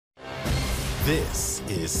This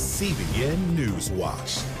is CBN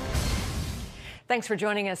Newswatch. Thanks for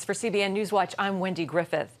joining us for CBN Newswatch. I'm Wendy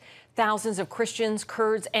Griffith. Thousands of Christians,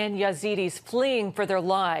 Kurds, and Yazidis fleeing for their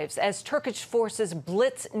lives as Turkish forces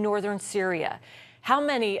blitz northern Syria. How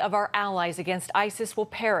many of our allies against ISIS will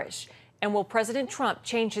perish? And will President Trump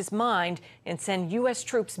change his mind and send U.S.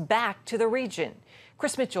 troops back to the region?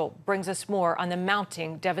 Chris Mitchell brings us more on the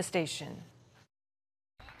mounting devastation.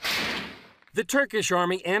 The Turkish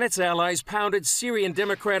army and its allies pounded Syrian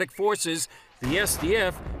Democratic Forces, the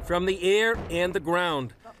SDF, from the air and the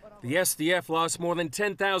ground. The SDF lost more than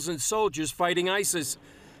 10,000 soldiers fighting ISIS.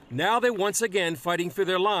 Now they're once again fighting for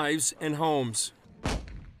their lives and homes.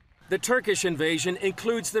 The Turkish invasion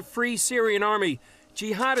includes the Free Syrian Army,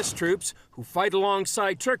 jihadist troops who fight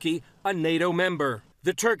alongside Turkey, a NATO member.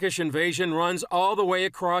 The Turkish invasion runs all the way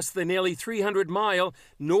across the nearly 300-mile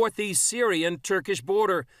northeast Syrian-Turkish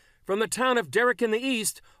border, from the town of Derek in the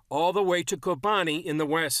east all the way to Kobani in the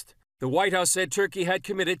west. The White House said Turkey had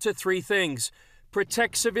committed to three things: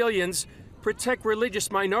 protect civilians, protect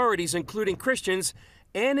religious minorities, including Christians,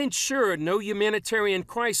 and ensure no humanitarian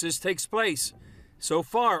crisis takes place. So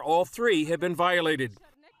far, all three have been violated.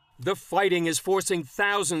 The fighting is forcing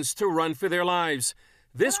thousands to run for their lives.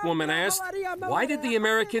 This woman asked, why did the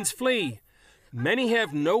Americans flee? Many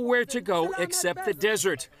have nowhere to go except the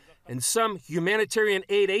desert. And some humanitarian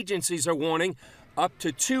aid agencies are warning up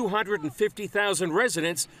to 250,000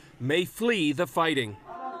 residents may flee the fighting.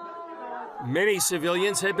 Many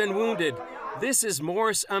civilians have been wounded. This is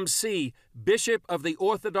Morris Amsi, Bishop of the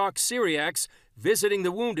Orthodox Syriacs, visiting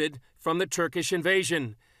the wounded from the Turkish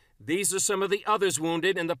invasion. These are some of the others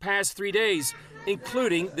wounded in the past 3 days,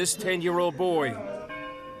 including this 10-year-old boy.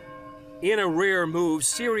 In a rare move,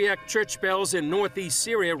 Syriac church bells in northeast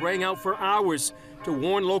Syria rang out for hours to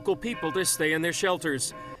warn local people to stay in their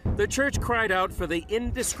shelters. The church cried out for the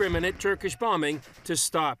indiscriminate Turkish bombing to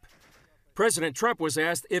stop. President Trump was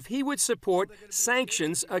asked if he would support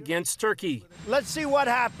sanctions against Turkey. Let's see what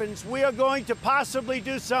happens. We are going to possibly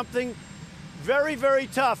do something very, very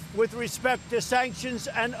tough with respect to sanctions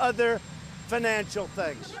and other financial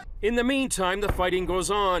things. In the meantime, the fighting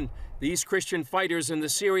goes on. These Christian fighters in the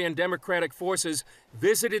Syrian Democratic Forces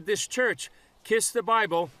visited this church, kissed the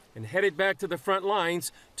Bible, and headed back to the front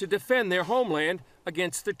lines to defend their homeland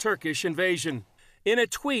against the Turkish invasion. In a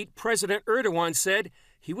tweet, President Erdogan said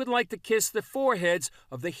he would like to kiss the foreheads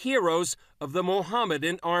of the heroes of the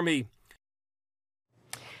Mohammedan army.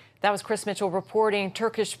 That was Chris Mitchell reporting.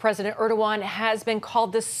 Turkish President Erdogan has been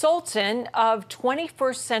called the Sultan of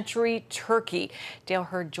 21st century Turkey. Dale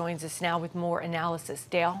Hurd joins us now with more analysis.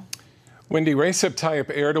 Dale? Wendy, Recep Tayyip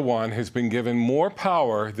Erdogan has been given more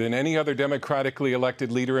power than any other democratically elected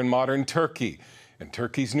leader in modern Turkey. And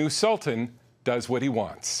Turkey's new Sultan does what he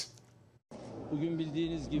wants.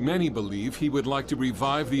 Many believe he would like to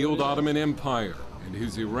revive the old Ottoman Empire, and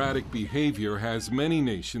his erratic behavior has many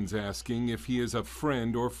nations asking if he is a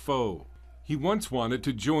friend or foe. He once wanted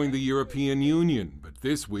to join the European Union, but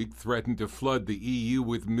this week threatened to flood the EU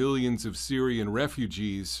with millions of Syrian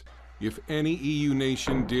refugees if any EU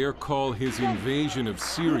nation dare call his invasion of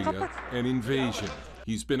Syria an invasion.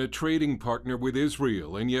 He's been a trading partner with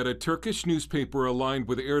Israel, and yet a Turkish newspaper aligned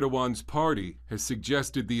with Erdogan's party has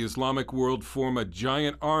suggested the Islamic world form a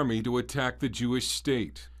giant army to attack the Jewish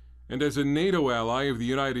state. And as a NATO ally of the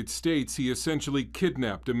United States, he essentially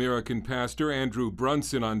kidnapped American pastor Andrew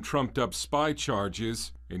Brunson on trumped-up spy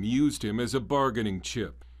charges and used him as a bargaining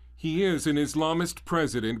chip. He is an Islamist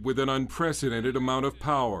president with an unprecedented amount of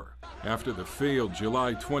power. After the failed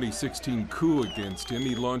July 2016 coup against him,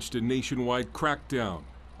 he launched a nationwide crackdown,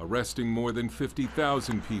 arresting more than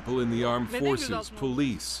 50,000 people in the armed forces,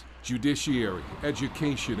 police, judiciary,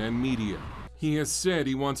 education, and media. He has said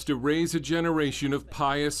he wants to raise a generation of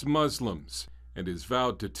pious Muslims and has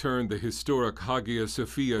vowed to turn the historic Hagia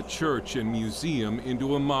Sophia Church and Museum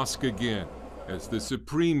into a mosque again, as the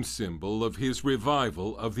supreme symbol of his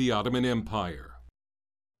revival of the Ottoman Empire.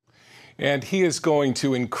 And he is going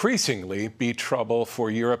to increasingly be trouble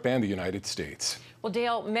for Europe and the United States. Well,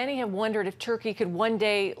 Dale, many have wondered if Turkey could one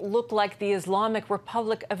day look like the Islamic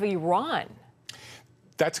Republic of Iran.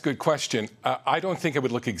 That's a good question. I don't think it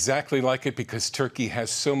would look exactly like it because Turkey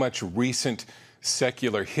has so much recent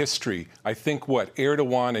secular history. I think what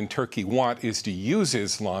Erdogan and Turkey want is to use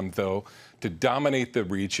Islam, though, to dominate the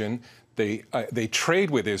region. They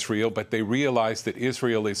trade with Israel, but they realize that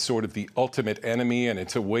Israel is sort of the ultimate enemy, and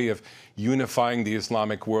it's a way of unifying the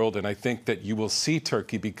Islamic world. And I think that you will see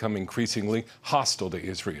Turkey become increasingly hostile to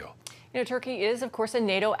Israel. Turkey is, of course, a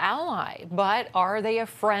NATO ally, but are they a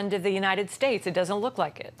friend of the United States? It doesn't look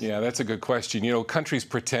like it. Yeah, that's a good question. Countries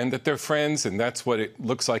pretend that they're friends, and that's what it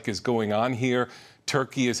looks like is going on here.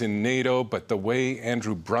 Turkey is in NATO, but the way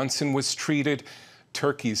Andrew Brunson was treated,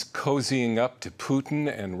 Turkey's cozying up to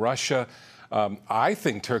Putin and Russia. I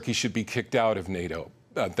think Turkey should be kicked out of NATO.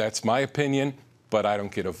 That's my opinion, but I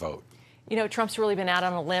don't get a vote. Trump's really been out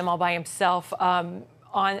on a limb all by himself on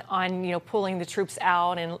pulling the troops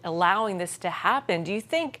out and allowing this to happen. Do you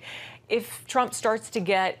think if Trump starts to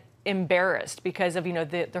get embarrassed because of,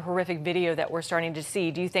 the horrific video that we're starting to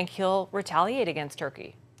see, do you think he'll retaliate against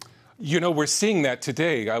Turkey? We're seeing that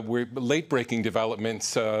today. We're late-breaking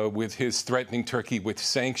developments with his threatening Turkey with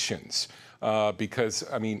sanctions. Because,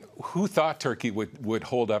 who thought Turkey would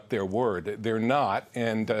hold up their word? They're not,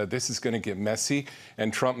 and this is going to get messy,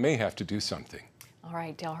 and Trump may have to do something. All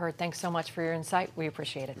right, Dale Hurd, thanks so much for your insight. We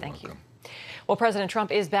appreciate it. Thank you. Well, President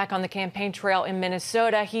Trump is back on the campaign trail in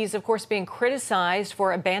Minnesota. He's, of course, being criticized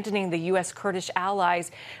for abandoning the U.S. Kurdish allies,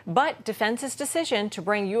 but defends his decision to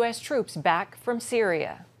bring U.S. troops back from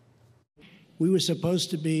Syria. We were supposed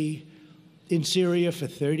to be in Syria for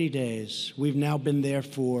 30 days. We've now been there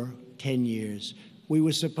for 10 years. We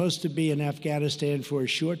were supposed to be in Afghanistan for a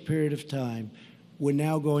short period of time. We're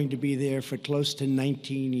now going to be there for close to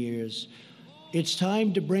 19 years. It's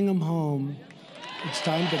time to bring them home. It's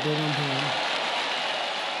time to bring them home.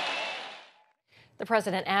 The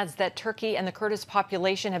president adds that Turkey and the Kurdish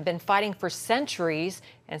population have been fighting for centuries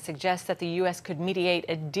and suggests that the U.S. could mediate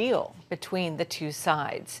a deal between the two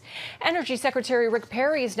sides. Energy Secretary Rick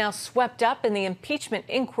Perry is now swept up in the impeachment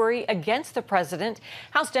inquiry against the president.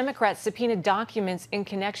 House Democrats subpoenaed documents in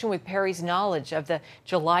connection with Perry's knowledge of the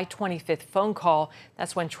July 25th phone call.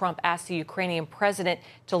 That's when Trump asked the Ukrainian president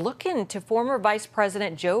to look into former Vice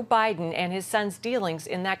President Joe Biden and his son's dealings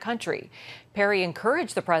in that country. Perry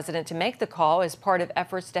encouraged the president to make the call as part of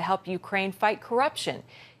efforts to help Ukraine fight corruption.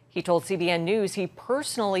 He told CBN News he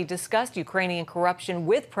personally discussed Ukrainian corruption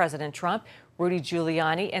with President Trump, Rudy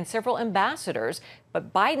Giuliani, and several ambassadors,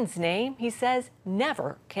 but Biden's name, he says,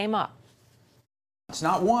 never came up. It's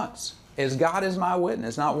not once, as God is my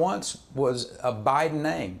witness, not once was a Biden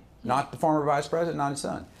name, not the former vice president, not his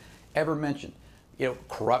son, ever mentioned.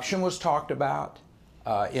 Corruption was talked about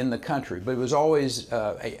in the country, but it was always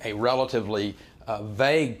a relatively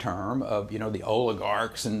vague term of, the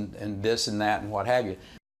oligarchs and this and that and what have you.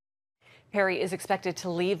 Perry is expected to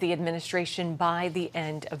leave the administration by the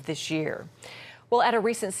end of this year. Well, at a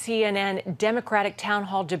recent CNN Democratic town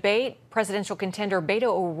hall debate, presidential contender Beto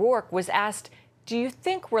O'Rourke was asked, do you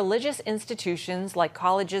think religious institutions like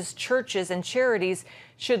colleges, churches, and charities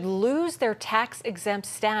should lose their tax-exempt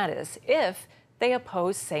status if they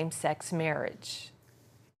oppose same-sex marriage?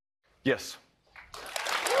 Yes.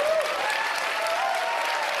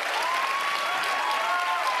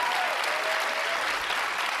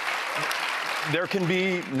 There can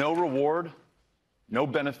be no reward, no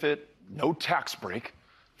benefit, no tax break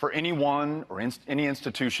for anyone or any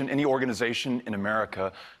institution, any organization in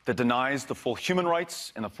America that denies the full human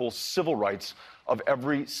rights and the full civil rights of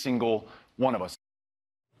every single one of us.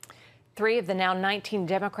 3 of the now 19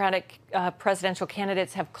 Democratic presidential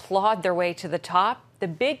candidates have clawed their way to the top. The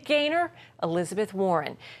big gainer, Elizabeth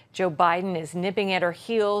Warren. Joe Biden is nipping at her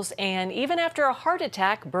heels, and even after a heart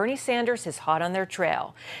attack, Bernie Sanders is hot on their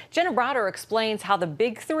trail. Jenna Browder explains how the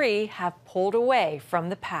big 3 have pulled away from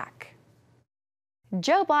the pack.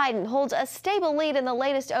 Joe Biden holds a stable lead in the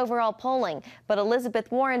latest overall polling, but Elizabeth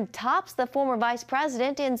Warren tops the former vice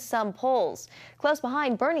president in some polls. Close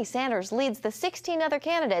behind, Bernie Sanders leads the 16 other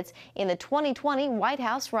candidates in the 2020 White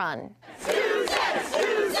House run.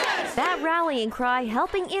 That rallying cry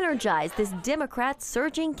helping energize this Democrat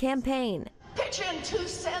surging campaign. Pitch in 2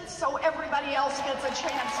 cents so everybody else gets a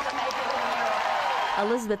chance to make it in America.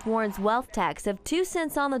 Elizabeth Warren's wealth tax of 2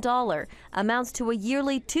 cents on the dollar amounts to a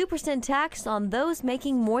yearly 2% tax on those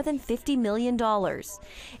making more than $50 million.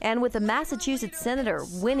 And with the Massachusetts senator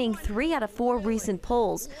winning 3 out of 4 recent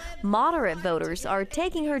polls, moderate voters are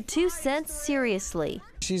taking her 2 cents seriously.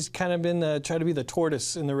 She's kind of been trying to be the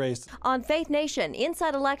tortoise in the race. On Faith Nation,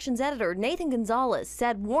 Inside Elections editor Nathan Gonzalez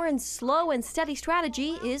said Warren's slow and steady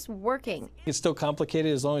strategy is working. It's still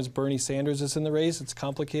complicated as long as Bernie Sanders is in the race. It's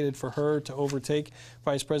complicated for her to overtake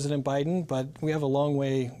Vice President Biden, but we have a long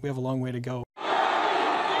way to go.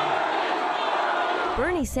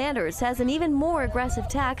 Bernie Sanders has an even more aggressive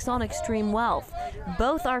tax on extreme wealth.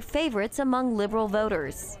 Both are favorites among liberal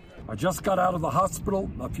voters. I just got out of the hospital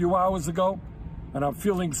a few hours ago, and I'm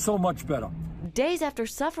feeling so much better. Days after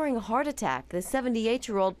suffering a heart attack, the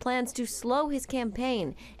 78-year-old plans to slow his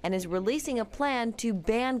campaign and is releasing a plan to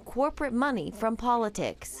ban corporate money from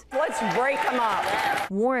politics. Let's break them up.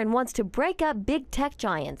 Warren wants to break up big tech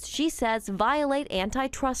giants she says violate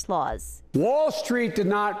antitrust laws. Wall Street did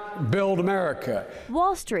not build America.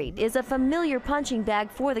 Wall Street is a familiar punching bag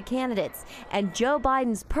for the candidates, and Joe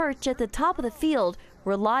Biden's perch at the top of the field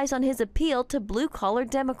relies on his appeal to blue-collar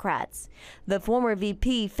Democrats. The former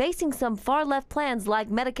VP, facing some far-left plans like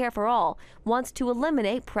Medicare for All, wants to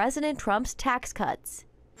eliminate President Trump's tax cuts.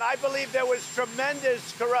 I believe there was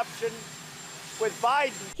tremendous corruption with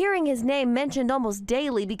Biden. Hearing his name mentioned almost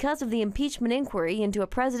daily because of the impeachment inquiry into a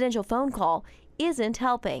presidential phone call isn't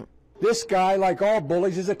helping. This guy, like all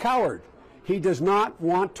bullies, is a coward. He does not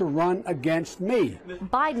want to run against me.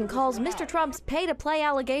 Biden calls Mr. Trump's pay-to-play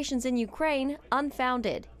allegations in Ukraine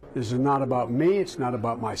unfounded. This is not about me. It's not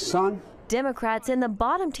about my son. Democrats in the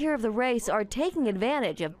bottom tier of the race are taking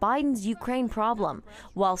advantage of Biden's Ukraine problem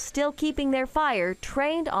while still keeping their fire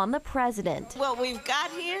trained on the president. What we've got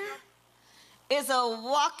here is a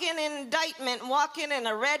walk-in indictment, walking in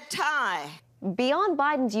a red tie. Beyond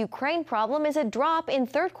Biden's Ukraine problem is a drop in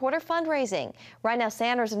third quarter fundraising. Right now,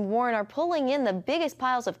 Sanders and Warren are pulling in the biggest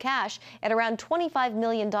piles of cash at around $25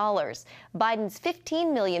 million. Biden's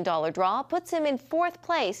 $15 million draw puts him in fourth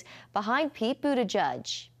place behind Pete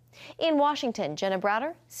Buttigieg. In Washington, Jenna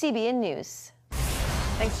Browder, CBN News.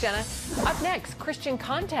 Thanks, Jenna. Up next, Christian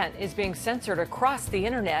content is being censored across the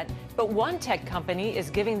internet, but one tech company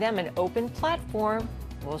is giving them an open platform.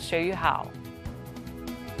 We'll show you how.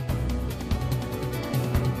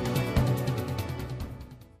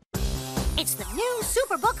 It's the new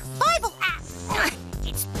Superbook Bible app.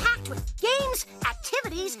 It's packed with games,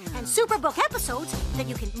 activities, and Superbook episodes that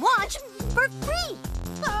you can watch for free.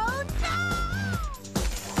 Oh,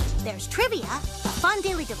 no! There's trivia, a fun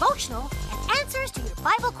daily devotional, and answers to your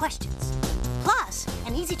Bible questions. Plus,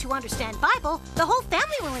 an easy-to-understand Bible the whole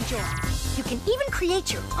family will enjoy. You can even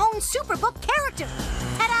create your own Superbook character.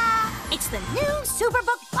 Ta-da! It's the new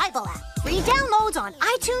Superbook Bible app. Free downloads on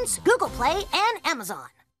iTunes, Google Play, and Amazon.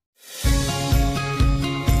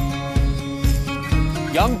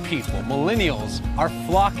 Young people, millennials, are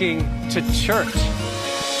flocking to church.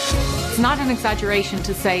 It's not an exaggeration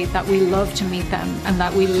to say that we love to meet them and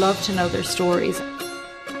that we love to know their stories.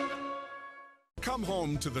 Come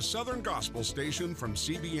home to the Southern Gospel Station from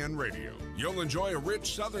CBN Radio. You'll enjoy a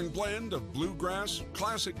rich Southern blend of bluegrass,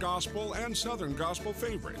 classic gospel, and Southern Gospel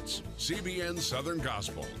favorites. CBN Southern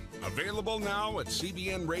Gospel. Available now at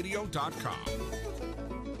cbnradio.com.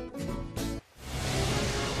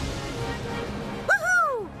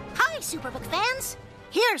 Woohoo! Hi, Superbook fans.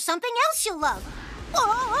 Here's something else you'll love.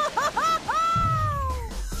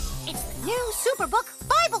 It's the new Superbook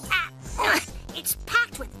Bible app. It's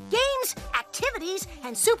packed with games, activities,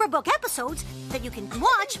 and Superbook episodes that you can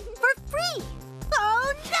watch for free.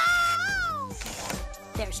 Oh, no!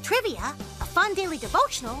 There's trivia, a fun daily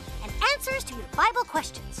devotional, and answers to your Bible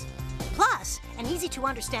questions. Plus, an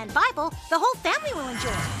easy-to-understand Bible the whole family will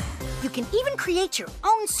enjoy. You can even create your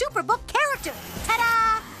own Superbook character.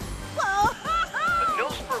 Ta-da! Whoa! The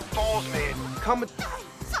Millsburg Falls man coming.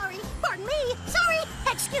 Sorry, pardon me. Sorry,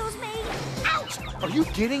 excuse me. Ouch! Are you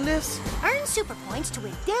getting this? Earn super points to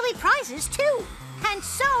win daily prizes, too. And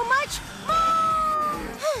so much more!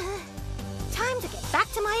 Time to get back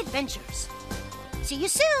to my adventures. See you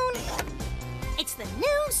soon. It's the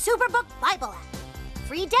new Superbook Bible app.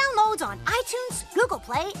 Free downloads on iTunes, Google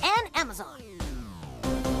Play, and Amazon.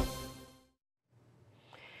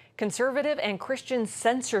 Conservative and Christian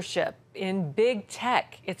censorship in big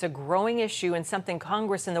tech. It's a growing issue and something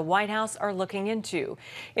Congress and the White House are looking into.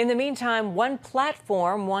 In the meantime, one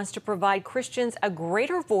platform wants to provide Christians a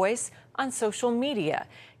greater voice on social media.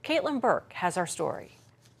 Caitlin Burke has our story.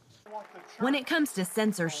 When it comes to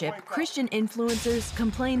censorship, Christian influencers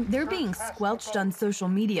complain they're being squelched on social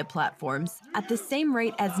media platforms at the same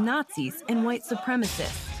rate as Nazis and white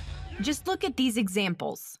supremacists. Just look at these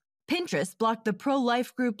examples. Pinterest blocked the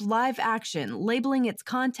pro-life group Live Action, labeling its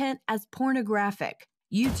content as pornographic.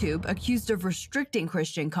 YouTube accused of restricting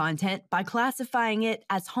Christian content by classifying it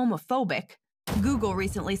as homophobic. Google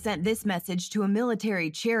recently sent this message to a military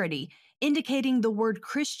charity, indicating the word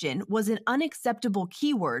Christian was an unacceptable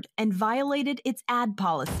keyword and violated its ad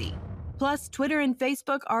policy. Plus, Twitter and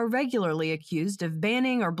Facebook are regularly accused of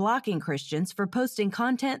banning or blocking Christians for posting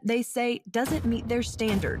content they say doesn't meet their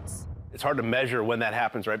standards. It's hard to measure when that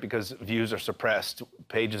happens, right? Because views are suppressed,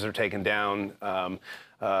 pages are taken down,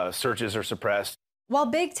 searches are suppressed. While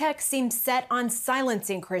big tech seems set on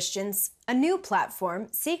silencing Christians, a new platform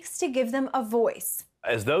seeks to give them a voice.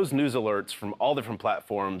 As those news alerts from all different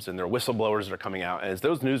platforms and their whistleblowers that are coming out, and as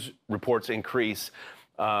those news reports increase,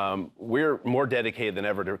 we're more dedicated than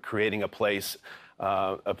ever to creating a place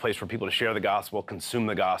for people to share the gospel, consume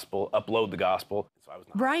the gospel, upload the gospel.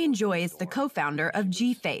 Brian Joy is the co-founder of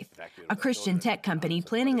G-Faith, a Christian tech company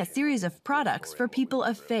planning a series of products for people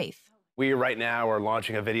of faith. We right now are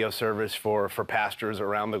launching a video service for pastors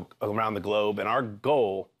around the globe, and our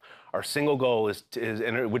goal, our single goal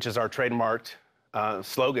which is our trademarked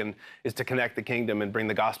slogan, is to connect the kingdom and bring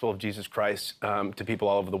the gospel of Jesus Christ to people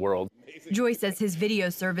all over the world. Joy says his video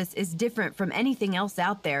service is different from anything else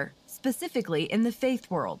out there, specifically in the faith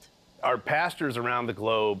world. Our pastors around the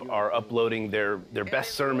globe are uploading their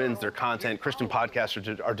best sermons, their content. Christian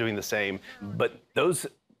podcasters are doing the same. But those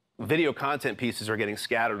video content pieces are getting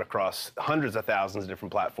scattered across hundreds of thousands of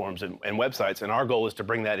different platforms and websites. And our goal is to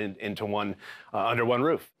bring that into under one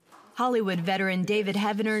roof. Hollywood veteran David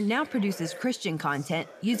Heavener now produces Christian content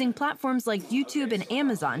using platforms like YouTube and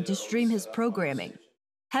Amazon to stream his programming.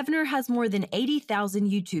 Heavener has more than 80,000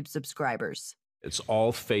 YouTube subscribers. It's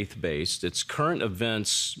all faith-based. Its current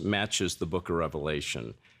events matches the book of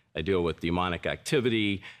Revelation. I deal with demonic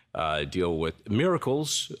activity, deal with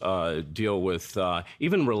miracles, deal with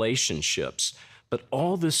even relationships. But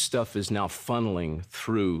all this stuff is now funneling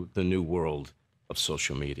through the new world of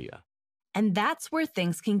social media. And that's where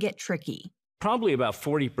things can get tricky. Probably about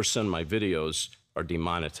 40% of my videos are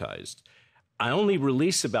demonetized. I only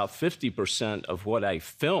release about 50% of what I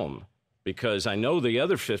film, because I know the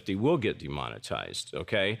other 50 will get demonetized,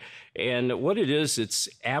 okay? And what it is,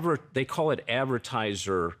 they call it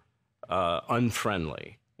advertiser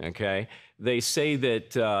unfriendly, okay? They say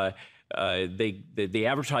that the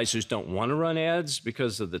advertisers don't want to run ads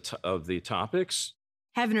because of the topics.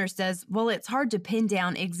 Heavener says while it's hard to pin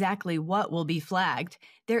down exactly what will be flagged,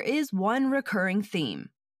 there is one recurring theme.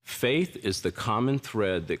 Faith is the common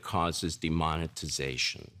thread that causes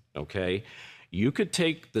demonetization, okay? You could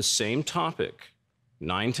take the same topic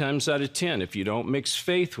 9 times out of 10. If you don't mix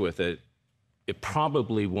faith with it, it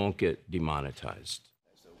probably won't get demonetized.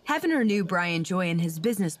 Heavener knew Brian Joy and his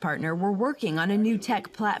business partner were working on a new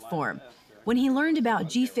tech platform. When he learned about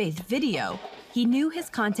G-Faith Video, he knew his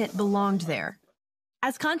content belonged there.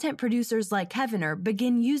 As content producers like Heavener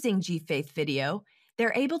begin using G-Faith Video,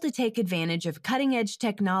 they're able to take advantage of cutting-edge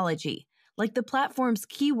technology, like the platform's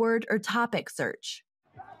keyword or topic search.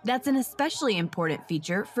 That's an especially important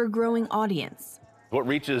feature for a growing audience. What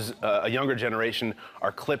reaches a younger generation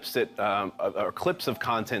are clips of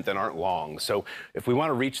content that aren't long. So if we want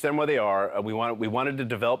to reach them where they are, we wanted to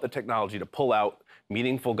develop the technology to pull out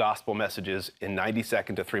meaningful gospel messages in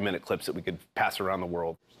 90-second to 3-minute clips that we could pass around the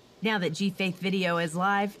world. Now that G-Faith Video is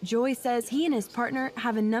live, Joy says he and his partner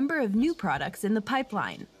have a number of new products in the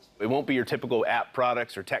pipeline. It won't be your typical app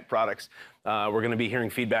products or tech products. We're going to be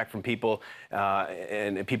hearing feedback from people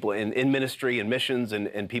and people in ministry and missions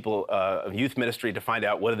and people of youth ministry to find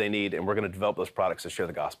out what do they need, and we're going to develop those products to share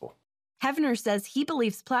the gospel. Heavener says he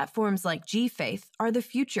believes platforms like G-Faith are the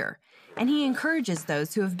future, and he encourages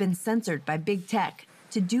those who have been censored by big tech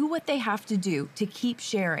to do what they have to do to keep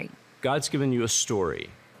sharing. God's given you a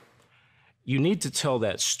story. You need to tell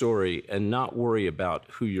that story and not worry about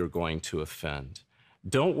who you're going to offend.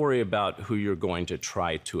 Don't worry about who you're going to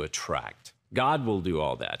try to attract. God will do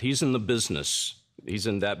all that. He's in the business. He's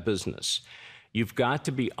in that business. You've got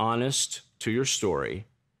to be honest to your story,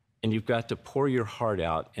 and you've got to pour your heart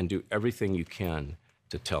out and do everything you can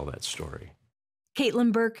to tell that story.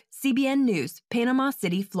 Caitlin Burke, CBN News, Panama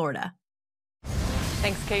City, Florida.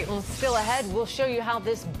 Thanks, Caitlin. Still ahead, we'll show you how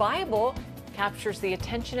this Bible captures the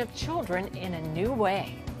attention of children in a new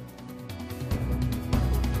way.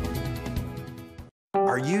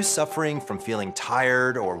 Are you suffering from feeling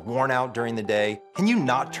tired or worn out during the day? Can you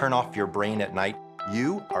not turn off your brain at night?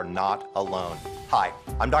 You are not alone. Hi,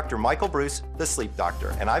 I'm Dr. Michael Bruce, the sleep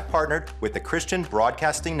doctor, and I've partnered with the Christian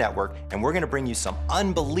Broadcasting Network, and we're going to bring you some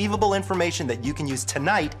unbelievable information that you can use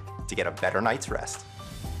tonight to get a better night's rest.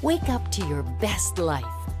 Wake up to your best life.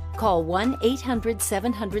 Call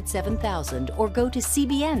 1-800-700-7000 or go to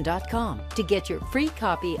cbn.com to get your free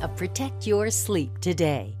copy of Protect Your Sleep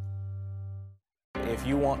today. If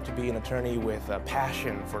you want to be an attorney with a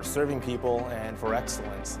passion for serving people and for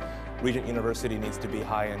excellence, Regent University needs to be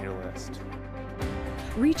high on your list.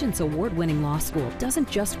 Regent's award-winning law school doesn't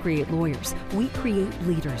just create lawyers. We create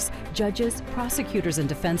leaders, judges, prosecutors and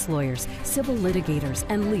defense lawyers, civil litigators,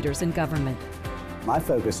 and leaders in government. My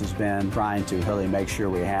focus has been trying to really make sure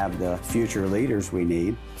we have the future leaders we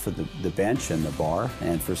need for the bench and the bar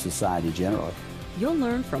and for society generally. You'll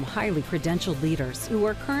learn from highly credentialed leaders who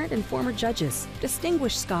are current and former judges,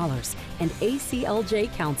 distinguished scholars, and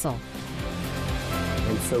ACLJ counsel.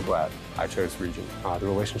 so glad I chose Regent. The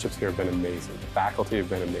relationships here have been amazing. The faculty have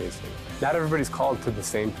been amazing. Not everybody's called to the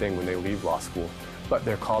same thing when they leave law school, but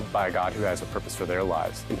they're called by a God who has a purpose for their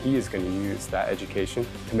lives, and He is going to use that education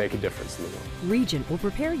to make a difference in the world. Regent will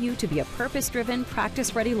prepare you to be a purpose-driven,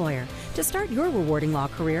 practice-ready lawyer. To start your rewarding law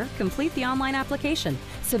career, complete the online application,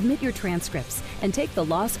 submit your transcripts, and take the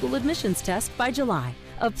law school admissions test by July.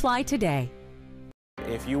 Apply today.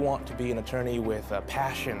 If you want to be an attorney with a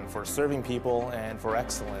passion for serving people and for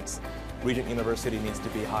excellence, Regent University needs to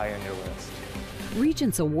be high on your list.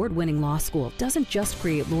 Regent's award-winning law school doesn't just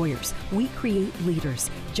create lawyers. We create leaders,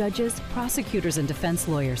 judges, prosecutors and defense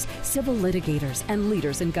lawyers, civil litigators, and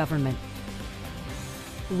leaders in government.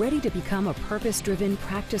 Ready to become a purpose-driven,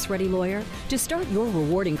 practice-ready lawyer? To start your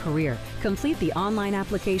rewarding career, complete the online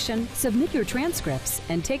application, submit your transcripts,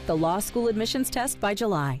 and take the law school admissions test by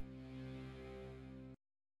July.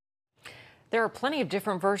 There are plenty of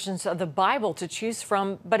different versions of the Bible to choose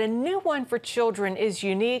from, but a new one for children is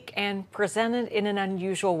unique and presented in an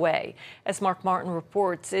unusual way. As Mark Martin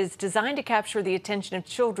reports, is designed to capture the attention of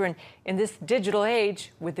children in this digital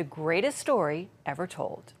age with the greatest story ever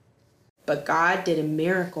told. But God did a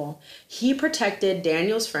miracle. He protected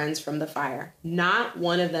Daniel's friends from the fire. Not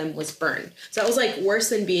one of them was burned. So that was like worse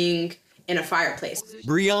than being in a fireplace.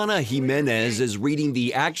 Brianna Jimenez is reading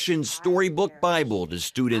the Action Storybook Bible to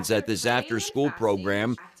students at this after-school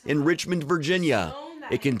program in Richmond, Virginia.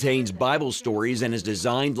 It contains Bible stories and is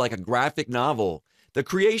designed like a graphic novel. The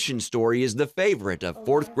creation story is the favorite of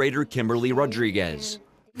fourth grader Kimberly Rodriguez.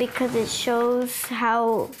 Because it shows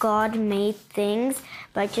how God made things,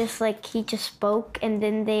 but just like He just spoke and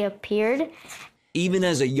then they appeared. Even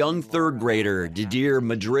as a young third grader, Didier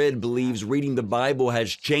Madrid believes reading the Bible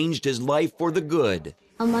has changed his life for the good.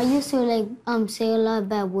 I used to say a lot of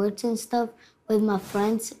bad words and stuff with my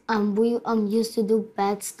friends. We used to do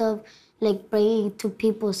bad stuff, like breaking to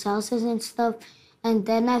people's houses and stuff. And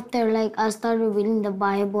then after I started reading the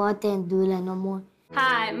Bible, I didn't do that no more.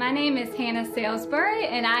 Hi, my name is Hannah Salisbury,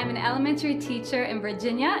 and I'm an elementary teacher in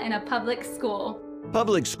Virginia in a public school.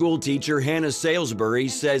 Public school teacher Hannah Salisbury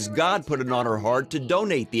says God put it on her heart to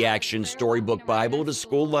donate the Action Storybook Bible to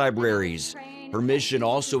school libraries. Her mission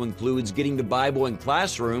also includes getting the Bible in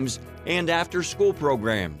classrooms and after-school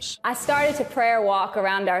programs. I started to prayer walk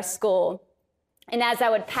around our school, and as I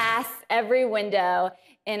would pass every window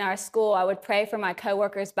in our school, I would pray for my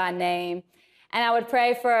coworkers by name, and I would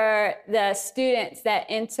pray for the students that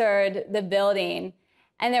entered the building.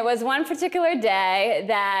 And there was one particular day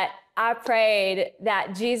that I prayed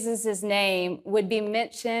that Jesus' name would be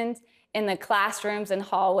mentioned in the classrooms and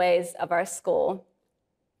hallways of our school.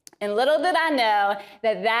 And little did I know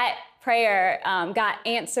that prayer got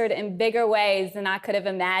answered in bigger ways than I could have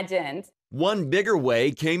imagined. One bigger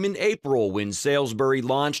way came in April when Salisbury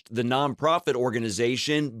launched the nonprofit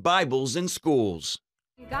organization Bibles in Schools.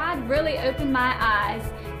 God really opened my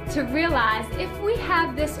eyes to realize if we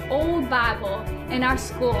have this old Bible in our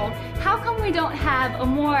school, how come we don't have a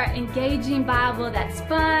more engaging Bible that's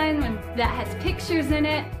fun and that has pictures in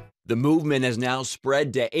it? The movement has now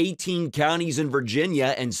spread to 18 counties in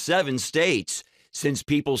Virginia and 7 states. Since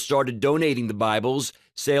people started donating the Bibles,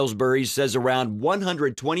 Salisbury says around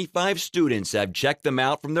 125 students have checked them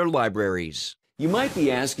out from their libraries. You might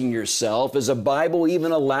be asking yourself, is a Bible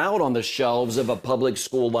even allowed on the shelves of a public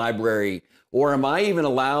school library? Or am I even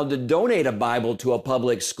allowed to donate a Bible to a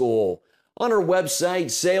public school? On her website,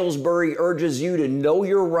 Salisbury urges you to know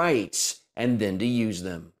your rights and then to use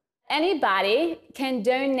them. Anybody can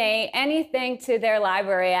donate anything to their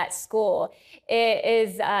library at school. It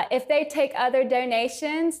is, if they take other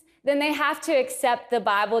donations, then they have to accept the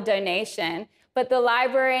Bible donation, but the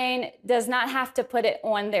librarian does not have to put it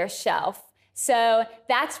on their shelf. So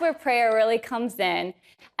that's where prayer really comes in.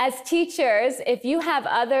 As teachers, if you have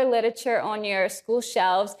other literature on your school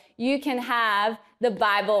shelves, you can have the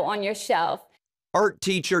Bible on your shelf. Art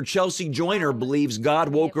teacher Chelsea Joyner believes God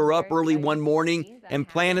woke her up early one morning and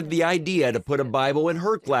planted the idea to put a Bible in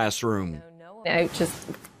her classroom. It just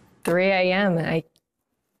 3 a.m. I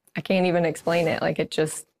can't even explain it.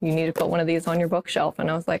 You need to put one of these on your bookshelf.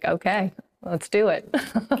 And I was like, okay, let's do it.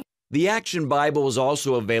 The Action Bible is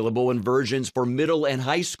also available in versions for middle and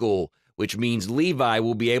high school, which means Levi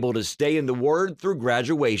will be able to stay in the Word through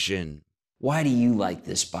graduation. Why do you like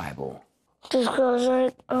this Bible?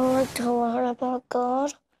 Because I like to learn about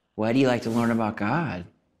God. Why do you like to learn about God?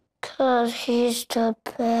 Because He's the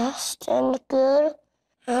best and good.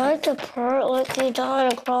 I like the part like He died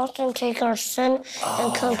on a cross and take our sin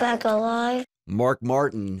and come back alive. Mark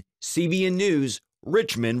Martin, CBN News,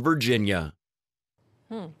 Richmond, Virginia.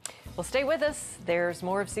 Well, stay with us. There's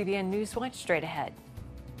more of CBN Newswatch straight ahead.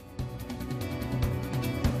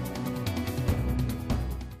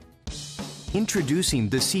 Introducing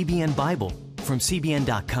the CBN Bible from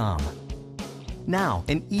CBN.com. Now,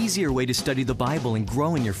 an easier way to study the Bible and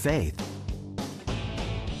grow in your faith.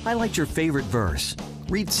 Highlight your favorite verse.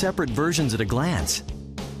 Read separate versions at a glance.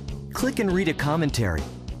 Click and read a commentary.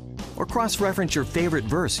 Or cross-reference your favorite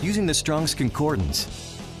verse using the Strong's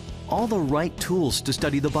Concordance. All the right tools to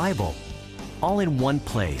study the Bible, all in one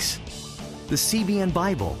place. The CBN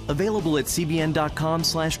Bible, available at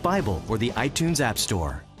cbn.com/Bible or the iTunes App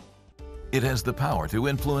Store. It has the power to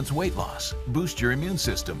influence weight loss, boost your immune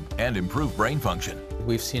system, and improve brain function.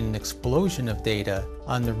 We've seen an explosion of data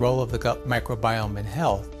on the role of the gut microbiome in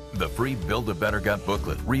health. The free Build a Better Gut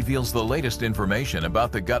booklet reveals the latest information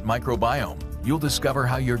about the gut microbiome. You'll discover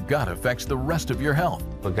how your gut affects the rest of your health.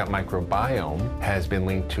 The gut microbiome has been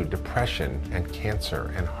linked to depression and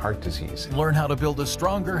cancer and heart disease. Learn how to build a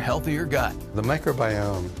stronger, healthier gut. The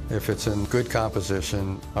microbiome, if it's in good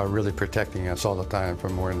composition, are really protecting us all the time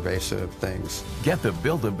from more invasive things. Get the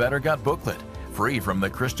Build a Better Gut booklet, free from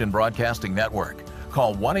the Christian Broadcasting Network.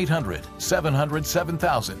 Call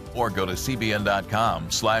 1-800-700-7000 or go to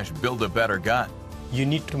cbn.com/buildabettergut. You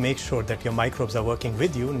need to make sure that your microbes are working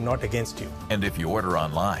with you, not against you. And if you order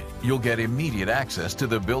online, you'll get immediate access to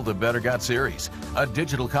the Build a Better Gut series, a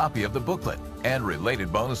digital copy of the booklet, and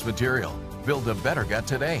related bonus material. Build a Better Gut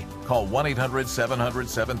today. Call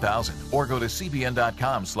 1-800-700-7000 or go to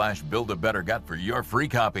cbn.com/buildabettergut for your free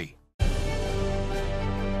copy.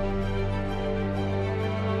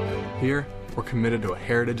 Here, we're committed to a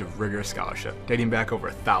heritage of rigorous scholarship dating back over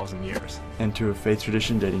 1,000 years. And to a faith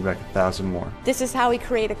tradition dating back 1,000 more. This is how we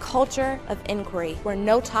create a culture of inquiry where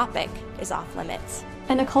no topic is off limits.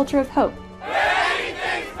 And a culture of hope.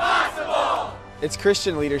 Anything's possible! It's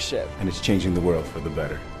Christian leadership. And it's changing the world for the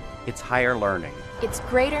better. It's higher learning. It's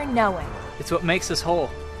greater knowing. It's what makes us whole.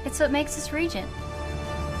 It's what makes us Regent.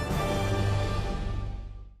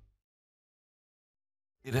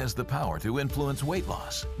 It has the power to influence weight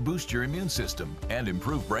loss, boost your immune system, and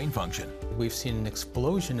improve brain function. We've seen an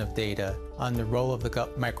explosion of data on the role of the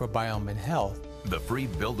gut microbiome in health. The free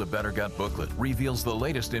Build a Better Gut booklet reveals the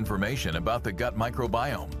latest information about the gut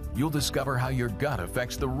microbiome. You'll discover how your gut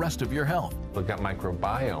affects the rest of your health. The gut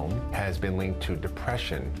microbiome has been linked to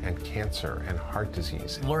depression and cancer and heart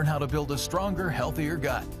disease. Learn how to build a stronger, healthier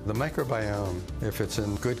gut. The microbiome, if it's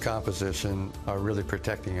in good composition, are really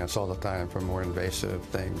protecting us all the time from more invasive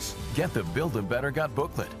things. Get the Build a Better Gut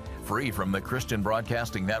booklet, free from the Christian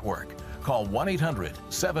Broadcasting Network. Call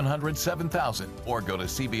 1-800-700-7000 or go to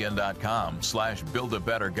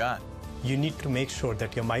cbn.com/buildabettergut. You need to make sure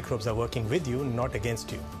that your microbes are working with you, not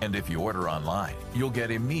against you. And if you order online, you'll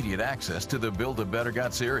get immediate access to the Build a Better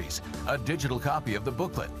Gut series, a digital copy of the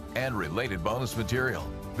booklet, and related bonus material.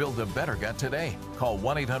 Build a Better Gut today. Call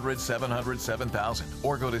 1-800-700-7000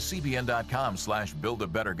 or go to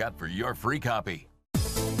cbn.com/buildabettergut for your free copy.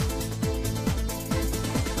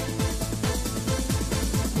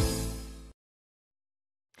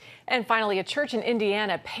 And finally, a church in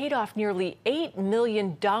Indiana paid off nearly $8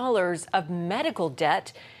 million of medical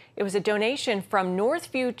debt. It was a donation from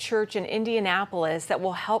Northview Church in Indianapolis that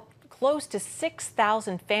will help close to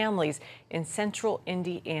 6,000 families in central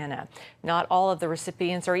Indiana. Not all of the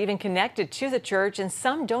recipients are even connected to the church, and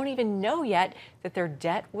some don't even know yet that their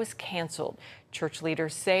debt was canceled. Church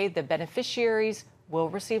leaders say the beneficiaries will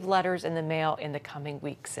receive letters in the mail in the coming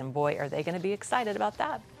weeks. And boy, are they going to be excited about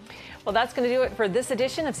that. Well, that's going to do it for this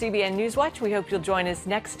edition of CBN Newswatch. We hope you'll join us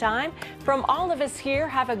next time. From all of us here,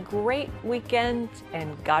 have a great weekend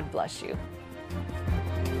and God bless you.